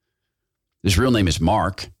 His real name is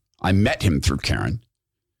Mark. I met him through Karen.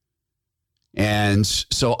 And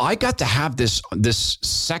so I got to have this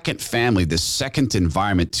second family, this second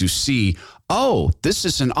environment to see, oh, this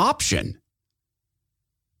is an option.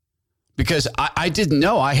 Because I didn't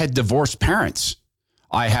know I had divorced parents.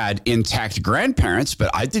 I had intact grandparents,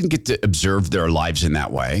 but I didn't get to observe their lives in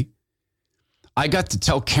that way. I got to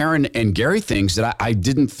tell Karen and Gary things that I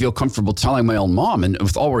didn't feel comfortable telling my own mom. And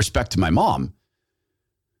with all respect to my mom,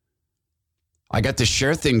 I got to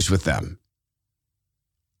share things with them.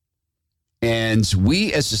 And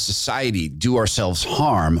we as a society do ourselves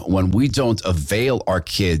harm when we don't avail our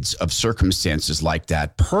kids of circumstances like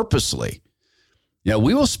that purposely.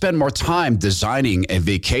 We will spend more time designing a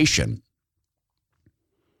vacation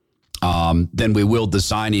than we will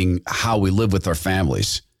designing how we live with our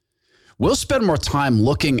families. We'll spend more time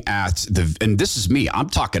looking at and this is me, I'm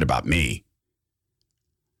talking about me,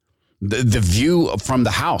 the view from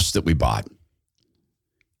the house that we bought.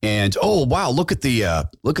 And, oh, wow, look at the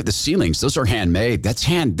ceilings. Those are handmade.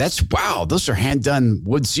 Wow, those are hand done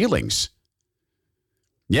wood ceilings.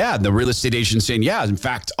 Yeah, the real estate agent saying, yeah, in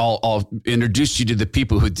fact, I'll introduce you to the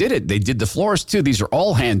people who did it. They did the floors too. These are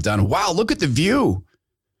all hand done. Wow, look at the view.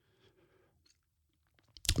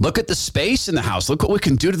 Look at the space in the house. Look what we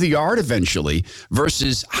can do to the yard eventually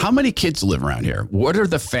versus how many kids live around here? What are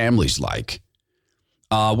the families like?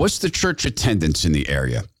 What's the church attendance in the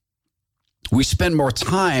area? We spend more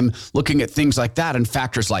time looking at things like that and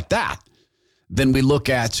factors like that than we look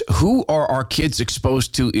at who are our kids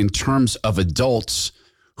exposed to in terms of adults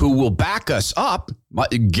who will back us up.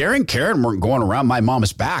 Gary and Karen weren't going around my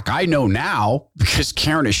mom's back. I know now because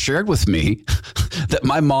Karen has shared with me that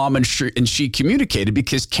my mom and she communicated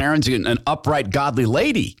because Karen's an upright, godly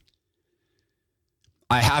lady.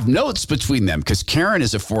 I have notes between them because Karen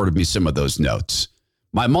has afforded me some of those notes.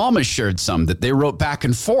 My mom has shared some that they wrote back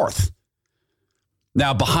and forth.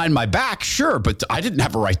 Now, behind my back, sure, but I didn't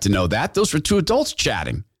have a right to know that. Those were two adults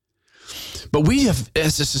chatting. But we have,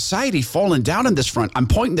 as a society, fallen down on this front. I'm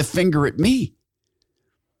pointing the finger at me.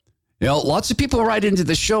 Lots of people write into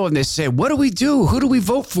the show and they say, what do we do? Who do we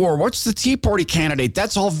vote for? What's the Tea Party candidate?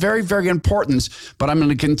 That's all very, very important. But I'm going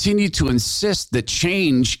to continue to insist that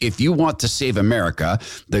change, if you want to save America,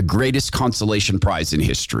 the greatest consolation prize in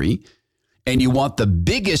history, and you want the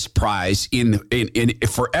biggest prize in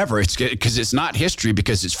forever, it's because it's not history,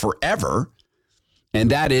 because it's forever, and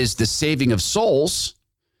that is the saving of souls,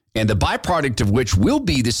 and the byproduct of which will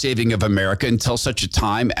be the saving of America until such a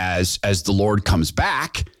time as the Lord comes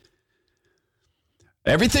back.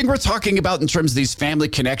 Everything we're talking about in terms of these family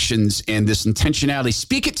connections and this intentionality,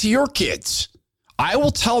 speak it to your kids. I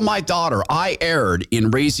will tell my daughter, I erred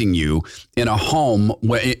in raising you in a home,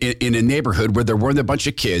 in a neighborhood where there weren't a bunch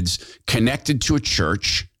of kids connected to a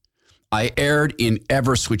church. I erred in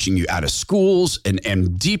ever switching you out of schools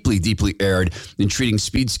and deeply, deeply erred in treating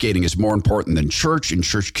speed skating as more important than church and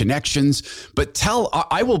church connections. But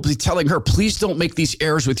I will be telling her, please don't make these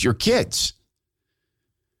errors with your kids.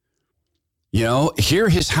 Here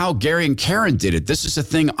is how Gary and Karen did it. This is a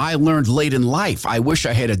thing I learned late in life. I wish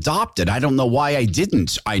I had adopted. I don't know why I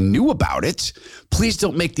didn't. I knew about it. Please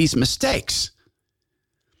don't make these mistakes.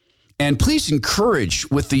 And please encourage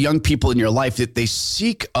with the young people in your life that they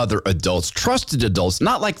seek other adults, trusted adults,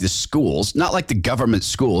 not like the schools, not like the government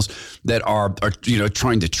schools that are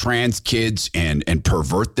trying to trans kids and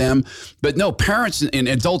pervert them. But no, parents and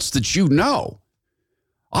adults that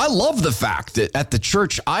I love the fact that at the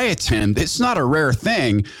church I attend, it's not a rare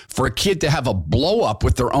thing for a kid to have a blow up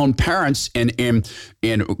with their own parents and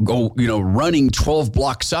go, running 12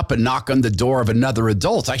 blocks up and knock on the door of another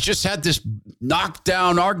adult. I just had this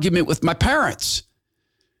knockdown argument with my parents.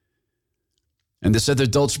 And this other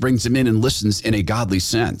adult brings them in and listens in a godly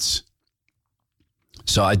sense.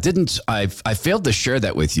 So I failed to share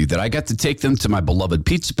that with you, that I got to take them to my beloved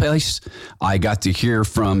pizza place. I got to hear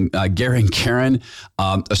from Gary and Karen,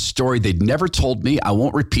 a story they'd never told me. I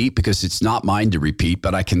won't repeat because it's not mine to repeat,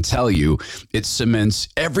 but I can tell you it cements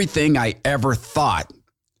everything I ever thought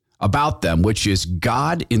about them, which is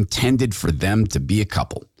God intended for them to be a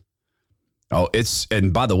couple. Oh,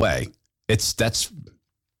 and by the way, that's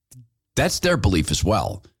their belief as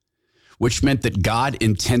well, which meant that God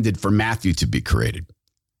intended for Matthew to be created,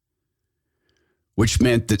 which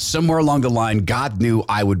meant that somewhere along the line, God knew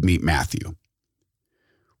I would meet Matthew,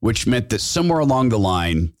 which meant that somewhere along the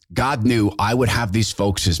line, God knew I would have these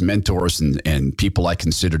folks as mentors and people I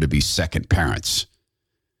consider to be second parents.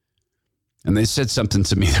 And they said something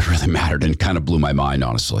to me that really mattered and kind of blew my mind,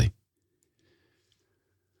 honestly.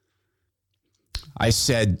 I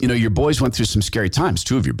said, your boys went through some scary times,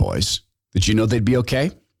 2 of your boys. Did you know they'd be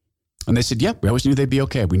okay? And they said, we always knew they'd be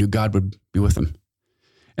okay. We knew God would be with them.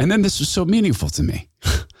 And then this was so meaningful to me.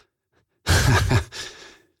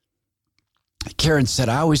 Karen said,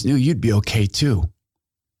 I always knew you'd be okay too.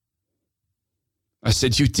 I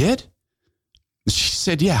said, you did? And she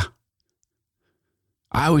said, yeah.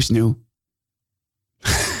 I always knew.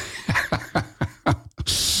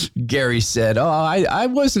 Gary said, I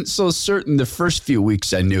wasn't so certain the first few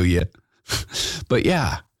weeks I knew you. But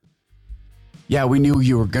yeah, we knew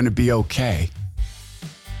you were going to be okay.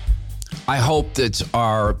 I hope that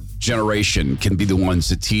our generation can be the ones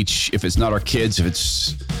that teach, if it's not our kids, if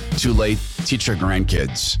it's too late, teach our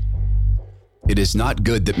grandkids. It is not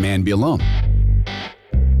good that man be alone.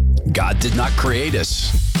 God did not create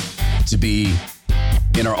us to be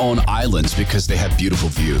in our own islands because they have beautiful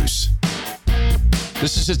views.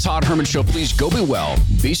 This is the Todd Herman Show. Please go be well,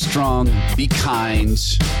 be strong, be kind,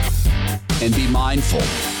 and be mindful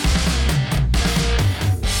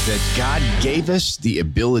that God gave us the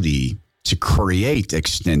ability to create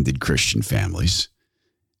extended Christian families,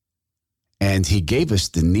 and he gave us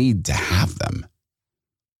the need to have them.